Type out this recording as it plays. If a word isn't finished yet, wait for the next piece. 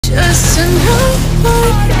just to know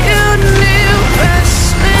you knew.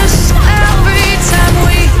 Restless every time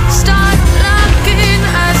we start locking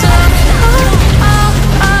eyes up.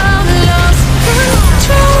 I've lost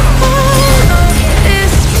control of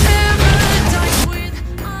this paradise with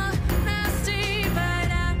honesty, but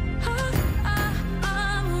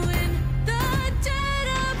I'm in the dead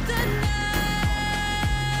of the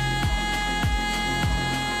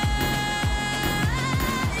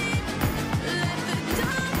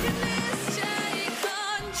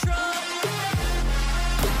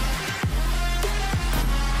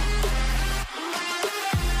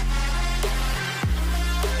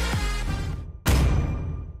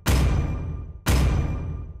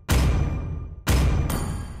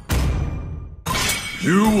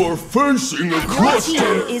You are facing a cluster!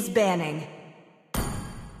 Your team is banning.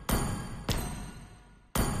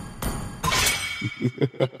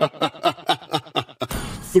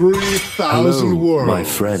 $3,000 worlds. My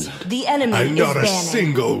friend. The enemy And is not a banning.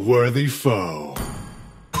 single worthy foe.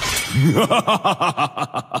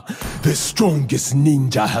 The strongest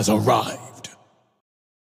ninja has arrived.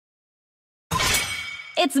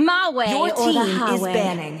 It's my way Your or the team is highway.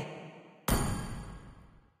 banning.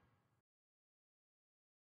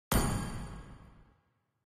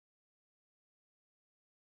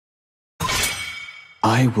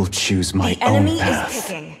 I will choose my The own enemy path. is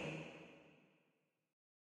picking.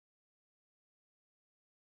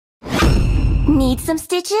 Need some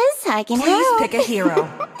stitches? I can Please help. pick a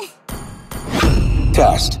hero.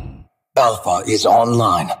 Test. Alpha is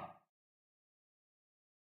online.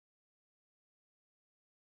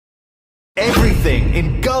 Everything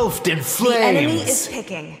engulfed in The enemy flames. is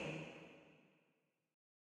picking.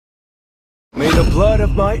 May the blood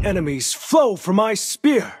of my enemies flow from my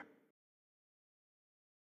spear.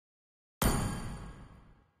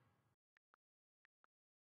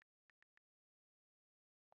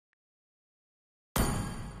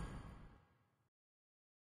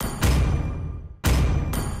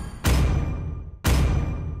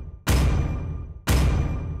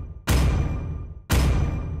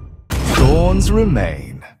 Thorns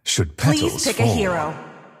remain, should petals Please pick fall. a hero.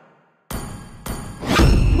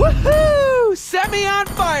 Woohoo! Set me on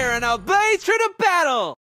fire and I'll blaze through the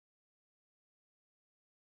battle!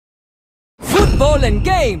 Football and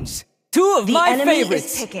games! Two of The my enemy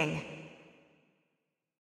favorites! is picking.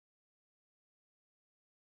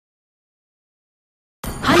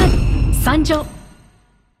 Hana, Sanjo.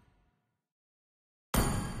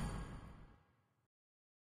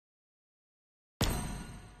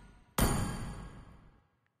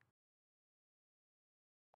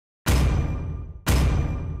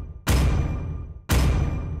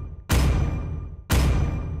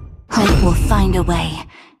 Hope will find a way,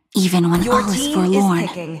 even when Your all is team forlorn. is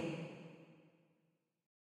picking.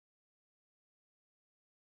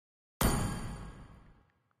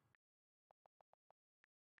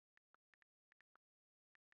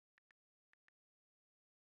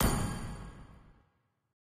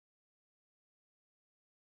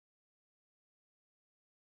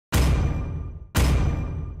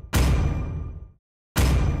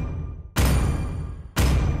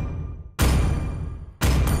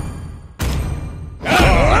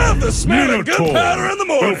 The smell of good powder in the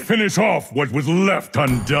morning! We'll finish off what was left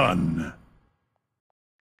undone.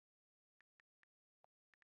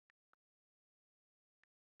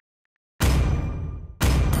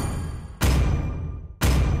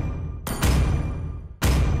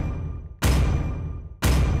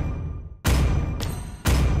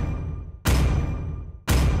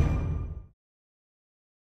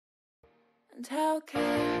 And how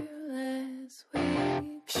careless we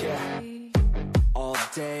be. All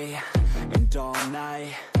day and all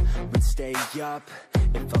night, we'd stay up,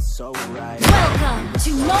 it felt so right. Welcome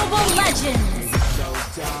to Mobile Legends!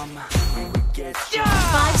 So dumb, we would get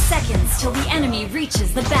 5 seconds till the enemy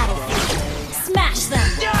reaches the battlefield. Smash them!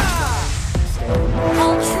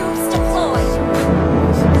 All troops deployed!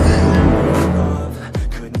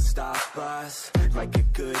 love, couldn't stop us, like a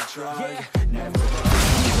good drug, never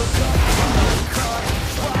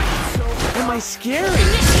Am I scary?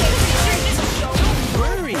 Don't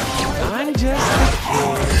worry, I'm just a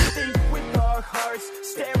kid. think with our hearts,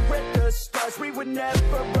 stare at the stars, we were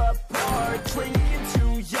never apart, drinking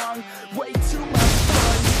too young, way too much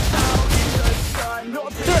fun, out in the sun,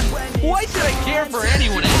 nothing when it's Why should I care for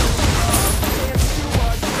anyone else?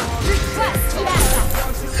 Request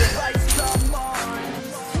backup!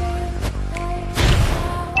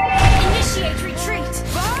 Initiate retreat!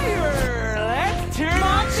 Fire! Let's turn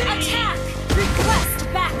Launch attack! Request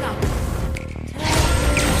backup!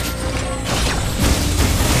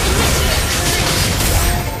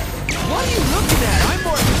 What are you looking at? I'm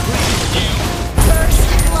more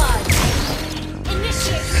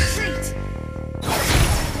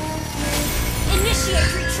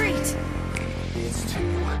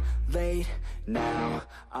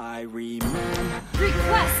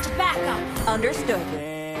backup. Understood.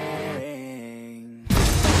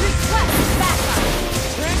 Request backup.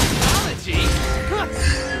 Technology? Huh.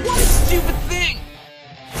 What a stupid thing!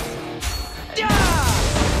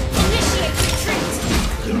 Initiate retreat.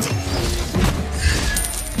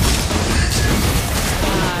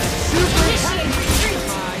 Super Initiate retreat.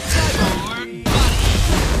 my cyborg body.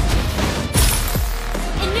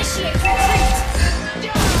 Initiate retreat.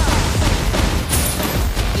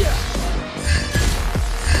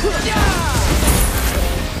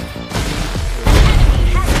 Enemy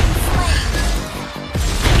has been slain.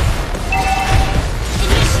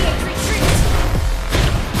 Initiate retreat.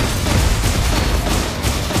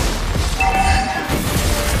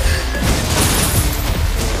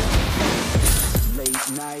 Late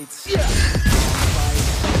nights.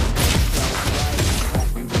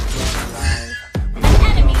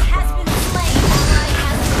 Enemy has been slain. Ally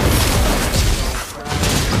has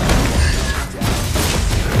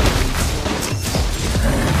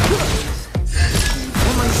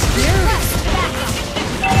Am I scared? request backup.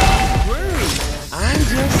 Worried? I'm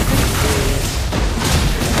just thinking.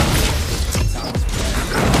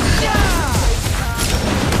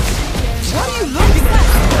 What are you looking at?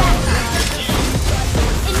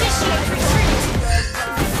 Initiate retreat.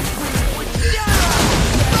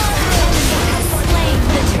 Slain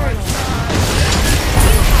the turtle.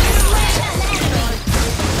 You have slain an enemy.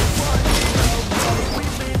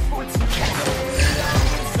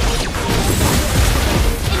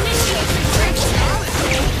 Initiate retreat.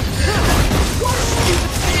 What a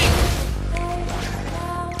stupid thing!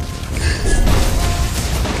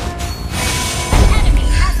 An enemy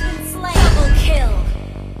has been slain. Double kill.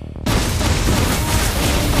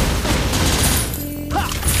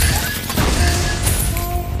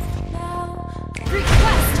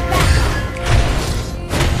 Request backup.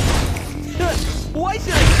 Why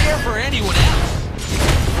should I care for anyone else?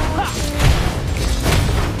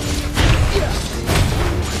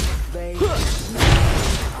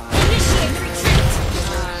 Initiate retreat.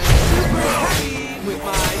 Super happy with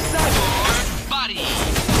my cyborg body.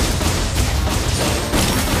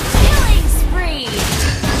 Killing spree.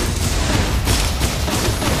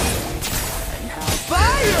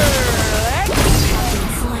 Fire!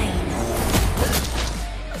 Slain.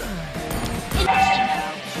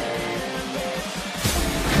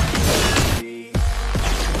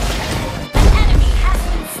 Enemy has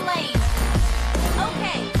been slain.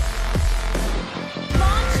 Okay.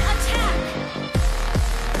 Launch attack.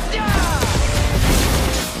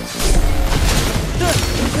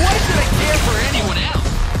 Why should I care for anyone else?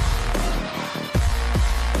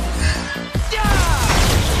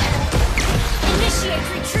 Initiate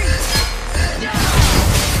retreat. You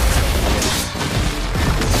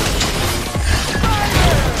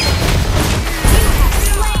have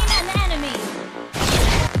slain an enemy.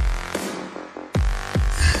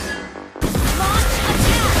 Launch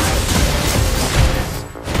attack.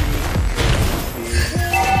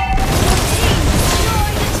 Team, destroy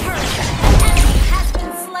the turret. Enemy has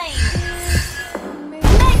been slain.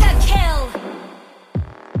 Mega kill.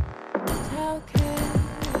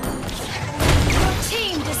 Your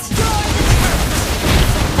team destroyed the turret.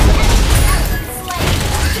 Enemy has been slain.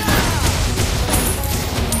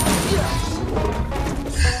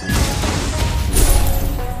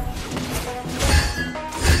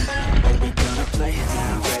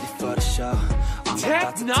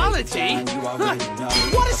 Technology? Huh.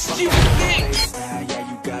 What a stupid thing!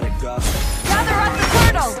 Gather up the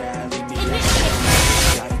turtle. Initiate.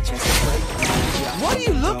 What are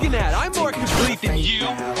you looking at? I'm more complete than you.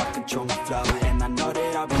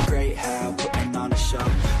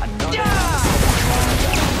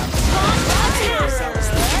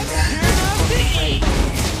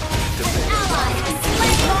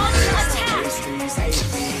 Launch attack.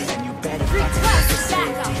 Request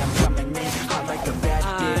backup.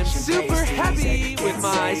 I'm super happy with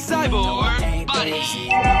my cyborg body.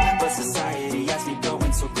 But society has me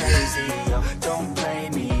going so crazy, yo. Don't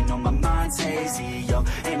blame me, no, my mind's hazy, yo.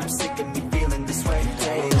 And I'm sick of me feeling this way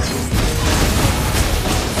daily.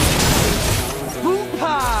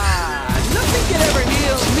 Hoo-ha! Nothing can ever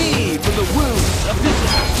heal me from the wounds of this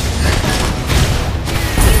life.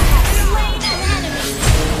 You have slain an enemy.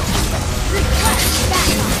 Request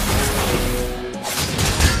backup.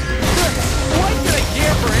 Why should I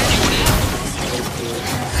care for anyone else?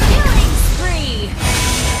 Killing spree.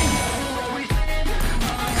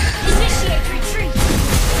 Initiate retreat.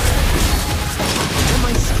 Am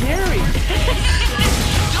I scary?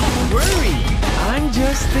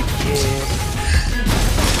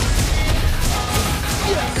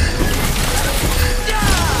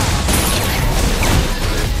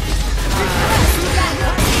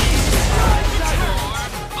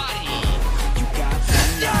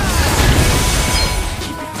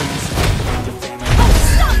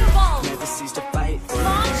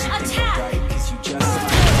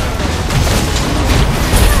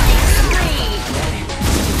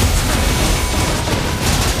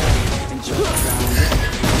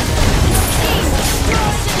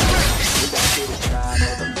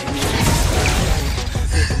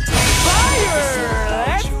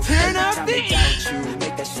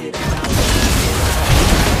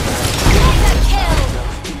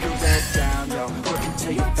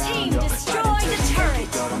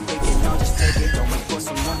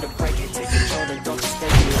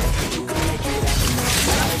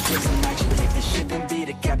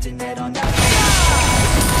 attempting it on the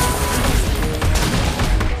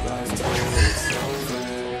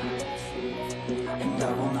and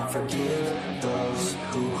I will not forgive those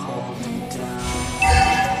who hold me down.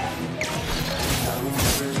 I will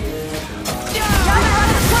never give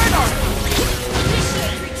up.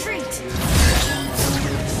 Initiate retreat.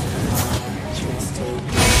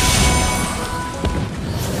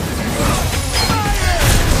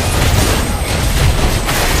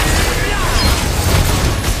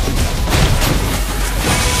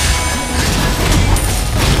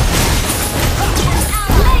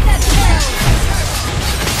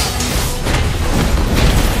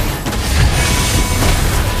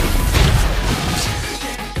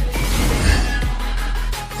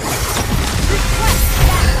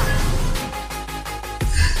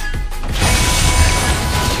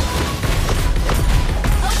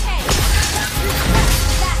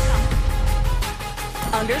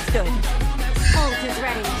 Understood. Ult is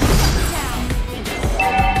ready.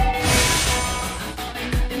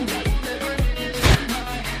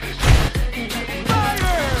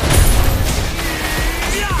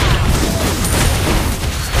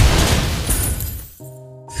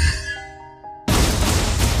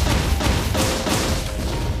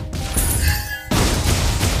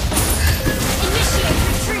 Initiate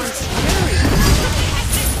retreat.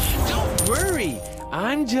 Don't worry,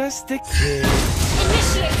 I'm just a kid.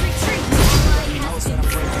 Initiate retreat. Okay.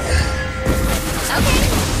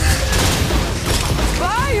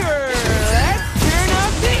 Fire! Let's turn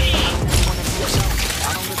up the heat!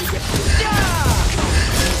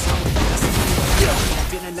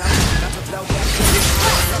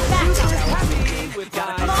 Happy with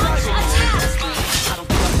God. Launch attack.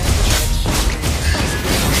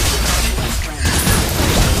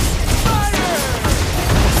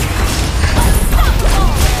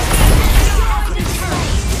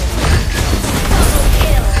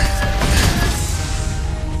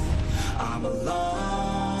 I'm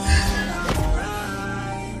alone, I'm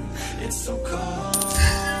alright. It's so cold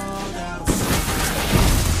outside.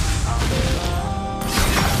 I'm alone,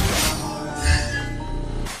 I'm alright.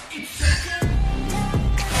 It's okay.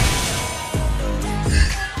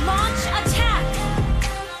 Launch attack.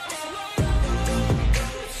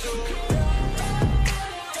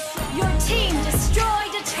 Your team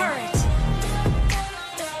destroyed a turret.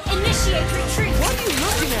 Initiate retreat. What are you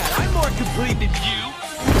looking at? I'm more complete than you.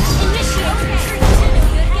 Initiate retreat.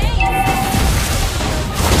 Good game.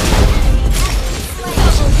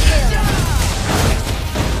 Double kill.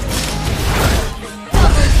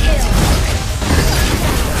 Double kill.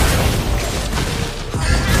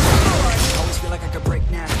 Always feel like I could break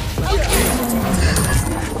now.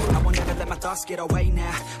 I won't ever let my thoughts get away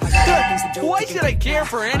now. I got other things to do. Why should I care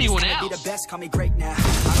for anyone Be the else? best, call me great now.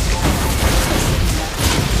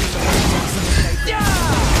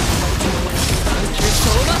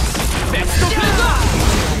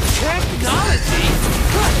 Technology?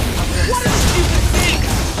 What a stupid thing!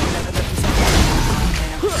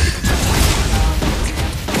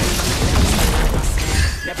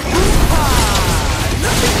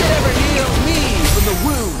 Nothing could ever heal me from the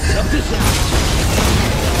wounds of disaster.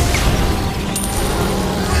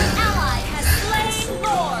 Ally has slain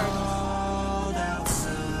Borg.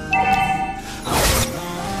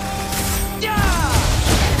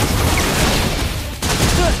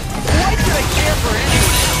 Why should I care for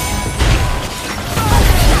anyone else?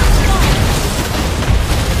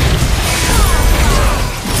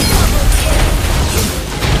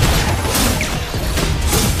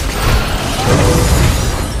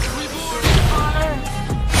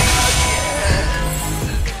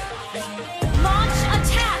 Launch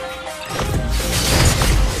attack.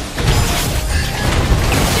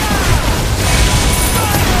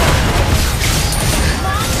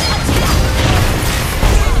 Launch attack.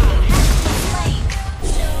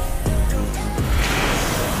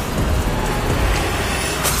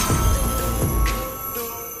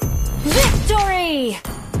 Victory!